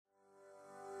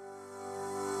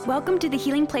Welcome to the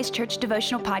Healing Place Church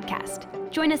Devotional Podcast.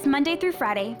 Join us Monday through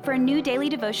Friday for a new daily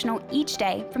devotional each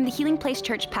day from the Healing Place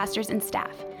Church pastors and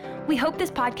staff. We hope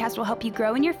this podcast will help you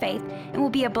grow in your faith and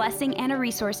will be a blessing and a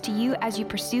resource to you as you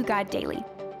pursue God daily.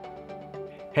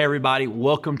 Hey everybody,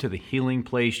 welcome to the Healing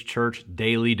Place Church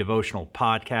Daily Devotional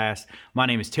Podcast. My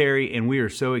name is Terry, and we are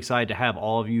so excited to have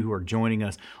all of you who are joining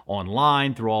us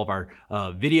online through all of our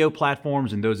video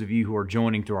platforms, and those of you who are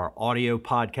joining through our audio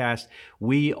podcast.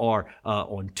 We are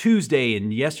on Tuesday,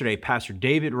 and yesterday, Pastor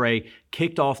David Ray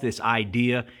kicked off this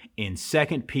idea in 2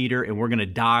 Peter, and we're going to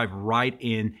dive right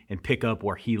in and pick up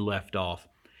where he left off.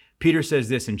 Peter says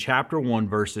this in chapter 1,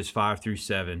 verses 5 through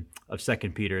 7 of 2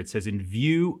 Peter. It says, in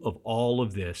view of all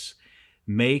of this,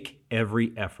 make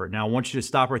every effort. Now, I want you to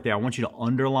stop right there. I want you to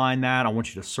underline that. I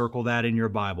want you to circle that in your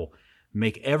Bible.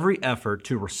 Make every effort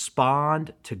to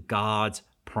respond to God's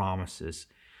promises.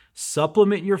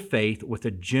 Supplement your faith with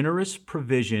a generous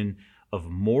provision of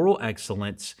moral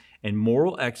excellence, and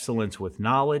moral excellence with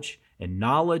knowledge, and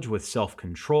knowledge with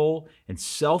self-control, and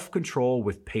self-control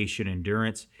with patient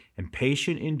endurance, and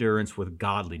patient endurance with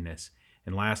godliness.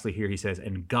 And lastly here he says,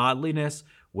 and godliness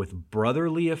with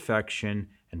brotherly affection,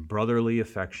 and brotherly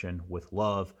affection with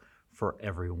love for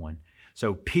everyone.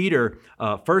 So Peter,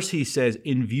 first he says,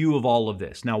 in view of all of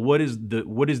this. Now, what is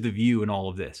the view in all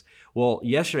of this? Well,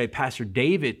 yesterday, Pastor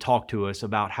David talked to us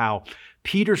about how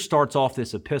Peter starts off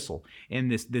this epistle in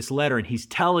this letter, and he's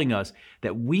telling us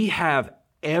that we have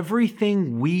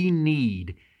everything we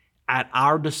need at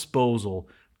our disposal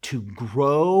to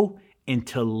grow and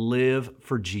to live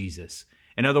for Jesus.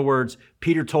 In other words,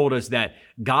 Peter told us that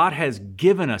God has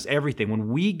given us everything. When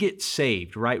we get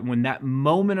saved, right, when that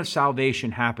moment of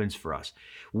salvation happens for us,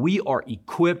 we are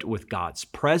equipped with God's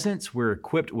presence. We're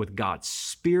equipped with God's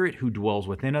Spirit who dwells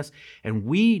within us. And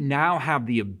we now have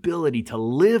the ability to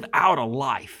live out a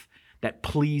life that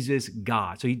pleases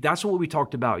God. So that's what we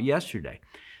talked about yesterday.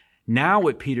 Now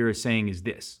what Peter is saying is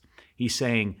this. He's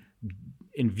saying,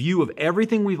 in view of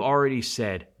everything we've already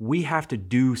said, we have to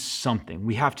do something.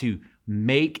 We have to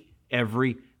make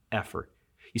every effort.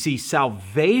 You see,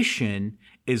 salvation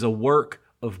is a work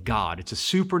of God. It's a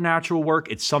supernatural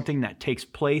work. It's something that takes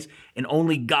place, and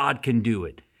only God can do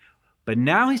it. But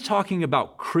now he's talking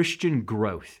about Christian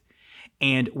growth.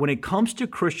 And when it comes to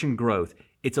Christian growth,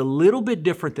 it's a little bit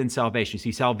different than salvation.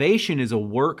 See, salvation is a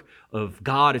work of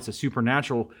God. It's a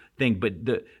supernatural thing. But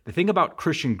the thing about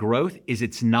Christian growth is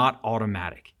it's not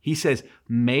automatic. He says,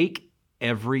 make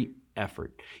every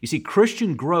effort. You see,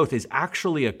 Christian growth is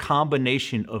actually a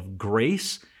combination of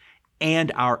grace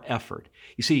and our effort.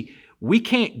 You see, we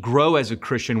can't grow as a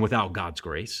Christian without God's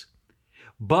grace.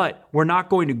 But we're not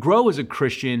going to grow as a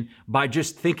Christian by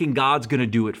just thinking God's going to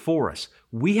do it for us.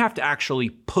 We have to actually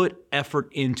put effort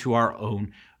into our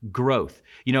own growth.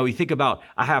 You know, you think about,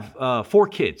 I have 4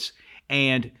 kids,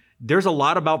 and there's a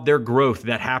lot about their growth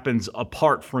that happens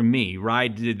apart from me,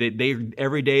 right? They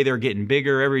every day they're getting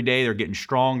bigger, every day they're getting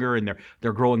stronger, and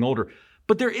they're growing older.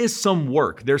 But there is some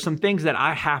work. There's some things that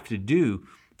I have to do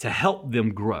to help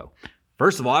them grow.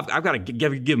 First of all, I've got to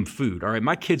give them food, all right?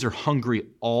 My kids are hungry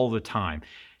all the time.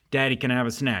 Daddy, can I have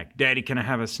a snack? Daddy, can I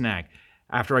have a snack?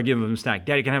 After I give them a snack,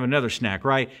 Daddy, can I have another snack,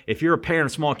 right? If you're a parent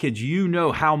of small kids, you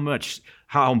know how important.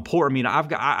 I mean,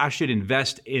 I should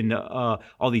invest in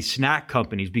all these snack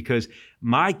companies because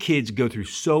my kids go through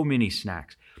so many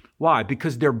snacks. Why?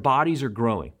 Because their bodies are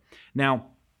growing. Now,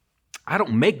 I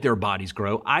don't make their bodies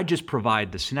grow. I just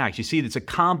provide the snacks. You see, it's a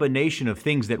combination of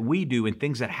things that we do and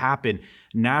things that happen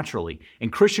naturally.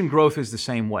 And Christian growth is the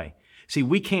same way. See,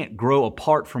 we can't grow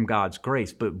apart from God's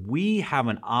grace, but we have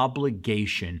an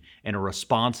obligation and a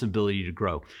responsibility to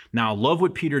grow. Now, I love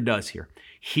what Peter does here.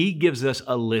 He gives us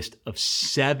a list of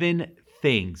 7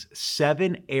 things,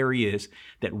 7 areas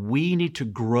that we need to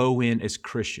grow in as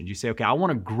Christians. You say, okay, I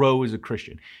want to grow as a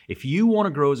Christian. If you want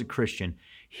to grow as a Christian,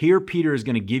 here Peter is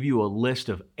going to give you a list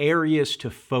of areas to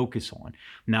focus on.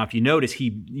 Now, if you notice,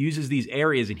 he uses these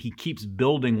areas and he keeps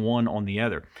building one on the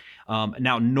other.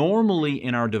 Now, normally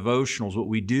in our devotionals, what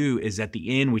we do is at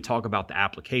the end, we talk about the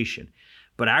application.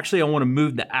 But actually, I want to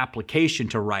move the application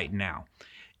to right now.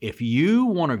 If you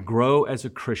want to grow as a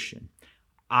Christian,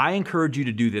 I encourage you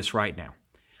to do this right now.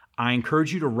 I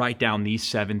encourage you to write down these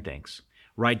 7 things.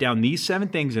 Write down these 7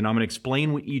 things, and I'm going to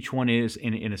explain what each one is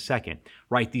in a second.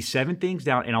 Write these 7 things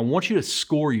down, and I want you to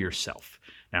score yourself.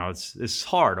 Now, it's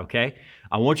hard, okay?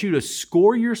 I want you to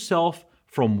score yourself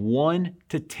from 1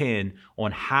 to 10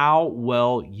 on how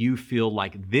well you feel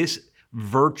like this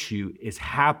virtue is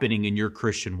happening in your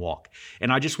Christian walk.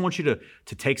 And I just want you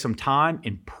to take some time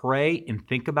and pray and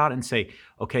think about it and say,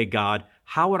 okay, God,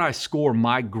 how would I score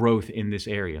my growth in this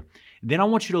area? Then I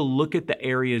want you to look at the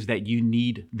areas that you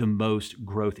need the most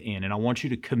growth in. And I want you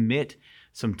to commit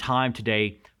some time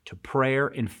today to prayer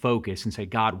and focus and say,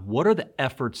 God, what are the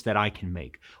efforts that I can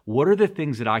make? What are the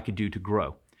things that I could do to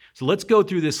grow? So let's go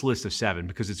through this list of 7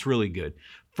 because it's really good.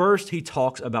 First, he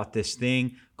talks about this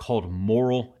thing called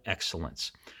moral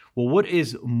excellence. Well, what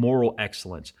is moral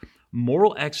excellence?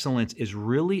 Moral excellence is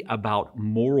really about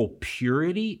moral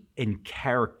purity and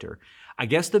character. I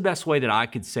guess the best way that I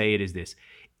could say it is this,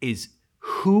 is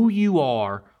who you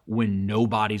are when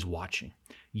nobody's watching.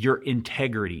 Your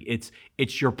integrity.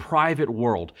 It's your private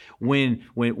world. When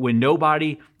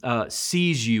nobody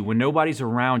sees you, when nobody's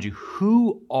around you,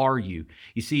 who are you?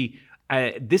 You see,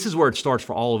 this is where it starts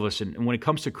for all of us. And when it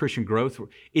comes to Christian growth,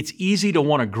 it's easy to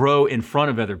want to grow in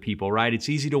front of other people, right? It's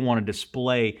easy to want to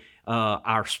display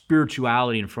our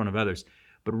spirituality in front of others.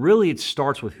 But really, it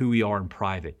starts with who we are in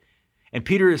private. And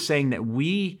Peter is saying that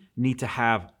we need to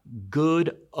have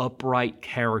good, upright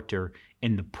character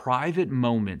in the private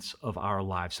moments of our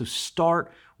lives. So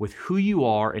start with who you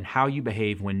are and how you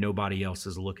behave when nobody else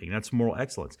is looking. That's moral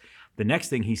excellence. The next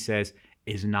thing he says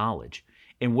is knowledge.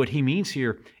 And what he means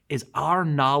here is our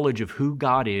knowledge of who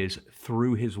God is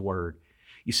through his word.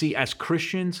 You see, as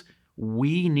Christians,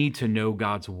 we need to know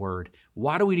God's word.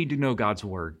 Why do we need to know God's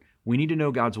word? We need to know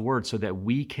God's word so that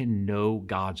we can know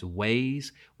God's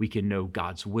ways, we can know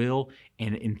God's will,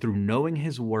 and through knowing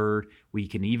his word, we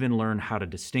can even learn how to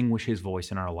distinguish his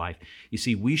voice in our life. You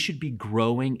see, we should be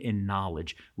growing in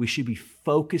knowledge. We should be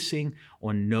focusing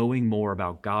on knowing more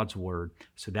about God's word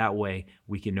so that way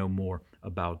we can know more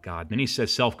about God. Then he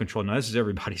says self-control. Now, this is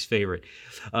everybody's favorite.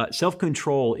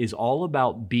 Self-control is all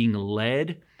about being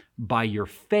led by your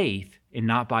faith and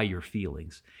not by your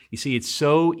feelings. You see, it's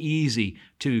so easy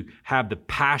to have the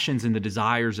passions and the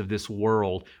desires of this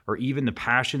world, or even the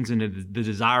passions and the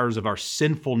desires of our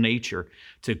sinful nature,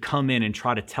 to come in and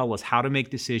try to tell us how to make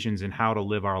decisions and how to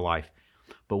live our life.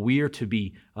 But we are to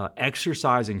be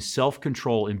exercising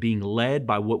self-control and being led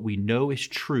by what we know is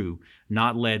true,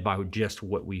 not led by just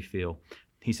what we feel.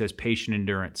 He says patient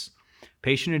endurance.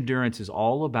 Patient endurance is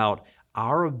all about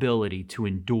our ability to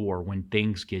endure when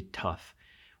things get tough.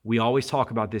 We always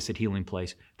talk about this at Healing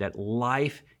Place, that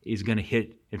life is going to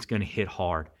hit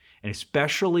hard. And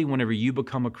especially whenever you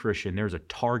become a Christian, there's a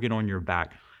target on your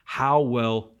back. How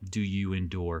well do you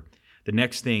endure? The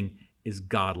next thing is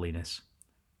godliness.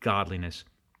 Godliness.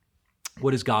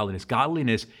 What is godliness?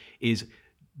 Godliness is,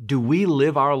 do we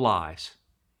live our lives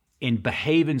and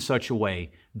behave in such a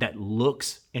way that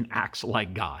looks and acts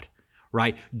like God?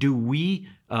 Right? Do we,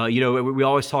 we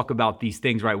always talk about these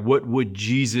things, right? What would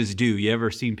Jesus do? You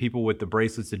ever seen people with the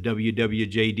bracelets, the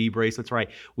WWJD bracelets, right?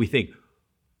 We think,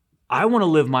 I want to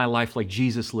live my life like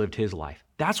Jesus lived his life.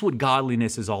 That's what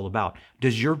godliness is all about.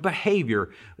 Does your behavior,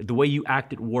 the way you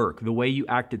act at work, the way you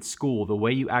act at school, the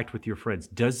way you act with your friends,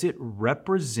 does it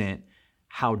represent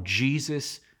how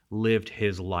Jesus lived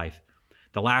his life?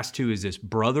 The last two is this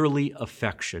brotherly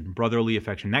affection. Brotherly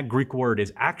affection. That Greek word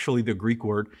is actually the Greek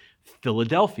word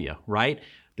Philadelphia, right?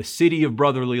 The city of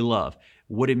brotherly love.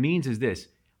 What it means is this: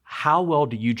 how well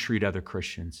do you treat other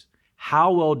Christians?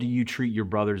 How well do you treat your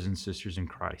brothers and sisters in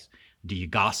Christ? Do you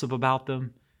gossip about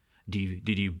them? Do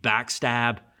you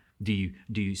backstab? Do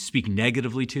you speak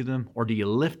negatively to them? Or do you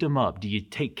lift them up? Do you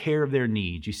take care of their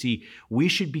needs? You see, we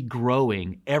should be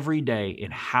growing every day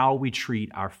in how we treat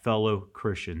our fellow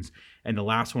Christians. And the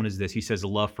last one is this. He says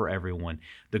love for everyone.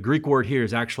 The Greek word here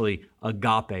is actually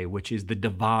agape, which is the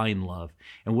divine love.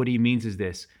 And what he means is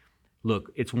this.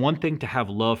 Look, it's one thing to have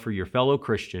love for your fellow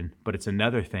Christian, but it's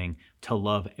another thing to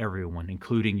love everyone,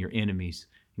 including your enemies,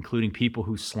 including people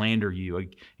who slander you,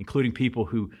 including people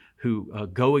who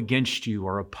go against you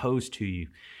or oppose to you.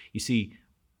 You see,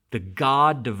 the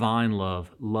God divine love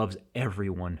loves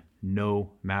everyone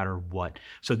no matter what.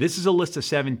 So this is a list of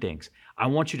 7 things. I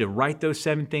want you to write those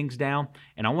 7 things down,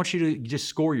 and I want you to just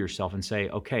score yourself and say,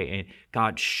 okay, and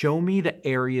God, show me the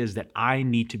areas that I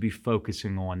need to be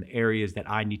focusing on, the areas that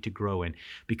I need to grow in,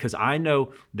 because I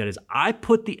know that as I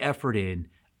put the effort in,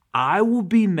 I will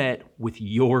be met with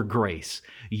your grace.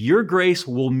 Your grace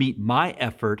will meet my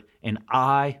effort, and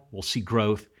I will see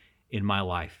growth in my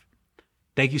life.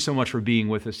 Thank you so much for being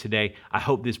with us today. I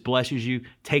hope this blesses you.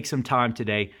 Take some time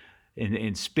today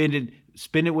and spend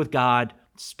it with God,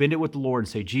 spend it with the Lord, and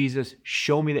say, Jesus,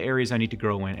 show me the areas I need to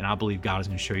grow in, and I believe God is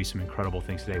going to show you some incredible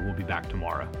things today. We'll be back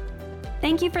tomorrow.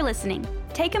 Thank you for listening.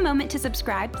 Take a moment to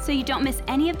subscribe so you don't miss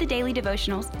any of the daily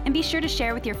devotionals, and be sure to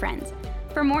share with your friends.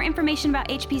 For more information about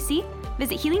HPC,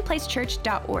 visit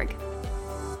healingplacechurch.org.